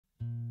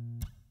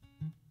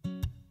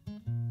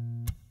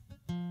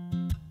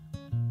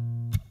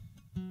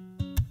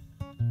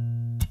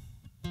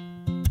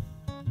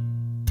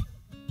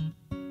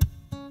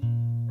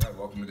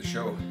the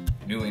show.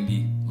 New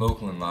indie,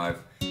 local and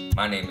live.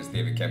 My name is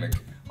David Kemick.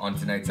 On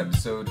tonight's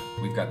episode,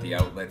 we've got the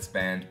Outlets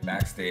band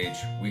backstage.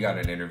 We got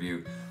an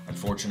interview.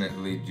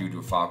 Unfortunately, due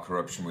to file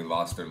corruption, we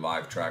lost their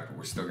live track, but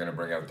we're still going to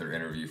bring out their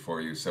interview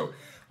for you. So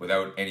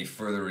without any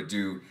further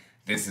ado,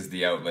 this is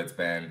the Outlets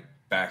band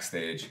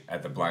backstage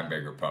at the Blind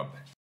Beggar Pub.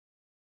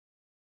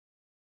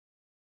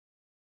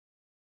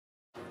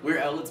 We're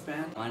Outlets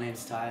band. My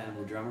name's Ty, I'm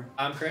the drummer.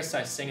 I'm Chris,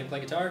 I sing and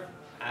play guitar.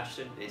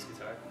 Ashton, bass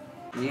guitar.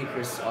 Me and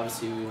Chris,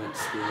 obviously we went to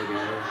school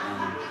together,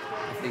 and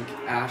I think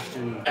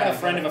Ashton... A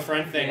friend of a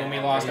friend thing. When we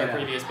lost our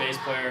previous bass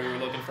player, we were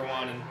looking for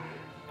one, and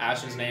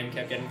Ashton's name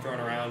kept getting thrown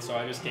around, so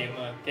I just gave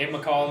him a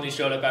call, and he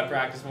showed up at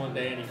practice one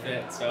day, and he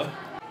fit, so...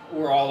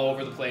 We're all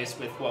over the place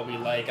with what we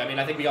like. I mean,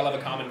 I think we all have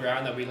a common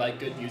ground that we like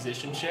good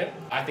musicianship.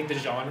 I think the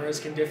genres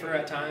can differ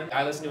at times.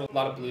 I listen to a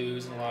lot of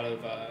blues and a lot of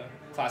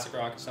classic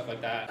rock and stuff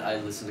like that. I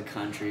listen to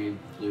country,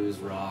 blues,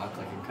 rock,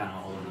 like I'm kind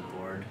of all over the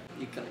board.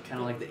 You kind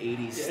of like the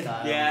 80s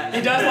style. Yeah,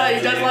 he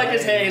does like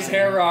his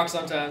hair rock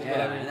sometimes. Yeah, but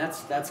I mean, and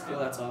that's cool,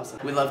 that's awesome.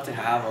 We love to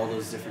have all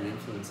those different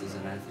influences,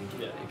 and I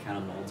think it kind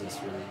of molds us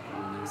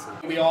really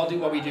nicely. We all do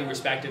what we do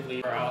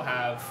respectively. I'll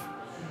have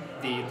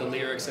the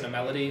lyrics and a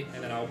melody,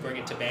 and then I'll bring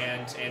it to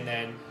band, and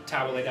then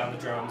Ty will lay down the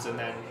drums, and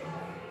then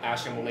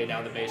Ashton will lay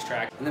down the bass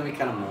track. And then we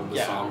kind of mold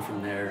the song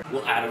from there.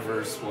 We'll add a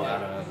verse, we'll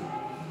add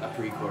a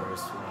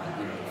pre-chorus,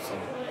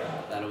 so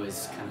that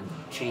always kind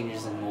of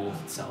changes and molds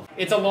itself.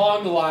 It's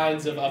along the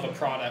lines of a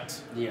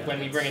product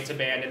when we bring it to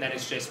band, and then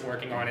it's just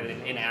working on it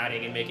and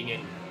adding and making it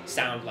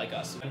sound like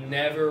us. I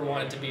never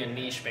want it to be a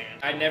niche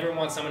band. I never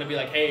want someone to be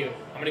like, hey,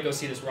 I'm gonna go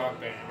see this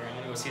rock band, or I'm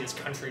gonna go see this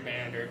country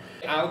band, or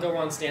I'll go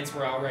on stands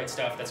where I'll write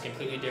stuff that's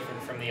completely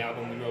different from the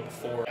album we wrote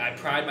before. I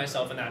pride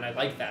myself in that, and I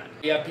like that.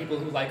 We have people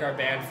who like our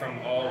band from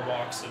all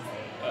walks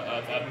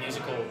of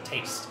musical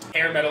taste.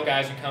 Hair metal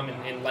guys who come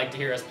and like to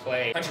hear us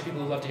play. Country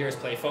people who love to hear us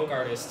play. Folk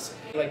artists.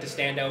 We like to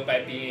stand out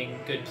by being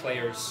good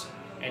players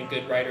and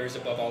good writers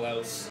above all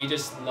else. We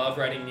just love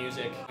writing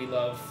music. We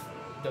love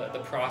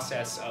the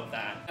process of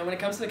that. And when it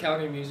comes to the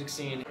Calgary music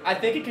scene, I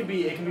think it can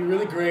be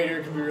really great or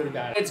it can be really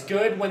bad. It's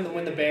good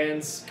when the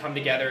bands come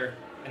together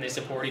and they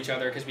support each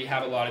other, because we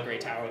have a lot of great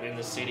talent in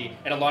the city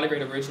and a lot of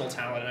great original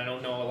talent, and I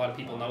don't know a lot of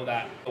people know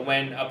that. But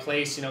when a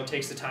place,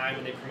 takes the time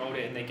and they promote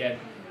it and they get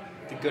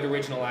the good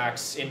original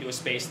acts into a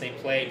space and they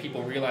play,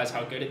 people realize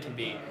how good it can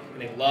be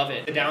and they love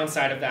it. The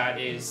downside of that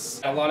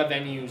is a lot of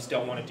venues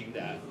don't want to do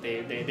that.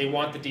 They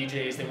want the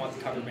DJs, they want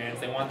the cover bands,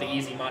 they want the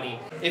easy money.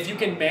 If you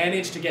can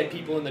manage to get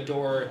people in the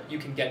door, you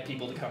can get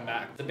people to come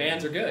back. The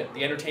bands are good,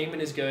 the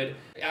entertainment is good.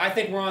 I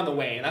think we're on the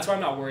way, and that's why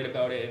I'm not worried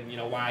about it,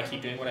 and why I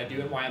keep doing what I do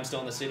and why I'm still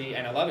in the city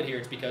and I love it here.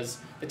 It's because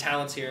the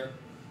talent's here,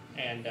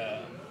 and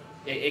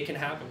it can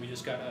happen. We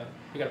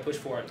gotta push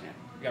for it.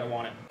 We gotta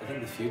want it. I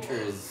think the future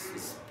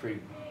is pretty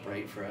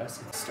bright for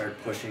us. Start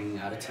pushing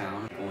out of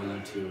town, going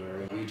on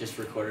tour. We just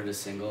recorded a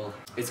single.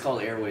 It's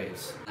called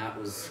Airwaves. That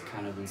was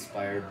kind of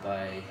inspired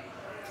by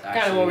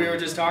kind of what we were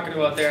just talking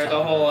about there.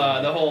 The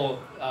whole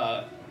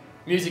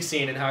music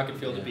scene and how it could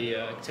feel to be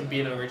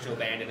an original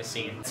band in a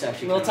scene. It's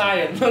actually a little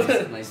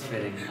tie-in. nice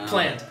fitting.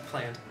 Planned.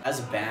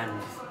 As a band,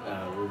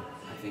 I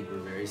think we're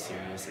very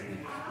serious. I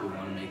think we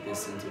want to make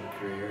this into a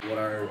career. What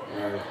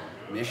our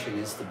mission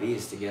is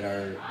to get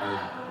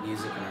our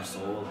music and our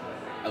soul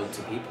out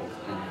to people,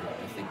 and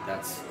I think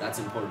that's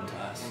important to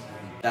us.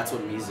 That's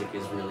what music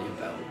is really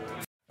about.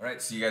 Alright,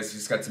 so you guys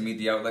just got to meet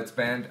the Outlets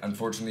band.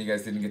 Unfortunately, you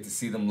guys didn't get to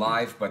see them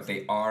live, but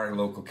they are a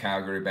local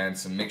Calgary band,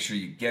 so make sure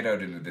you get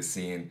out into the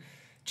scene,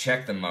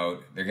 check them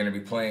out. They're going to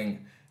be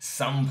playing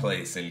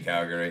someplace in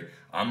Calgary.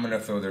 I'm going to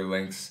throw their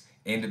links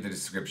into the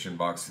description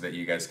box so that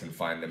you guys can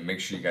find them. Make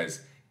sure you guys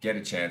get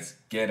a chance,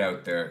 get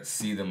out there,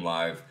 see them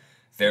live.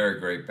 They're a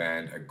great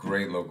band, a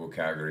great local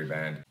Calgary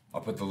band. I'll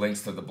put the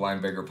links to the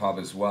Blind Beggar Pub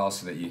as well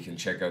so that you can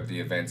check out the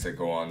events that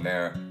go on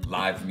there.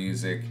 Live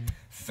music,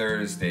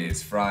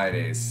 Thursdays,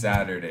 Fridays,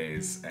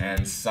 Saturdays,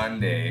 and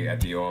Sunday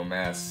at the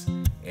OMS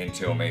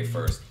until May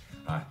 1st.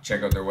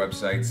 Check out their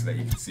website so that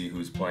you can see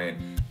who's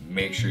playing.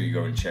 Make sure you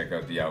go and check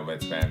out the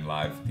Outlets band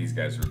live. These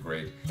guys are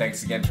great.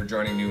 Thanks again for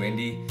joining New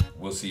Indie.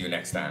 We'll see you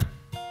next time.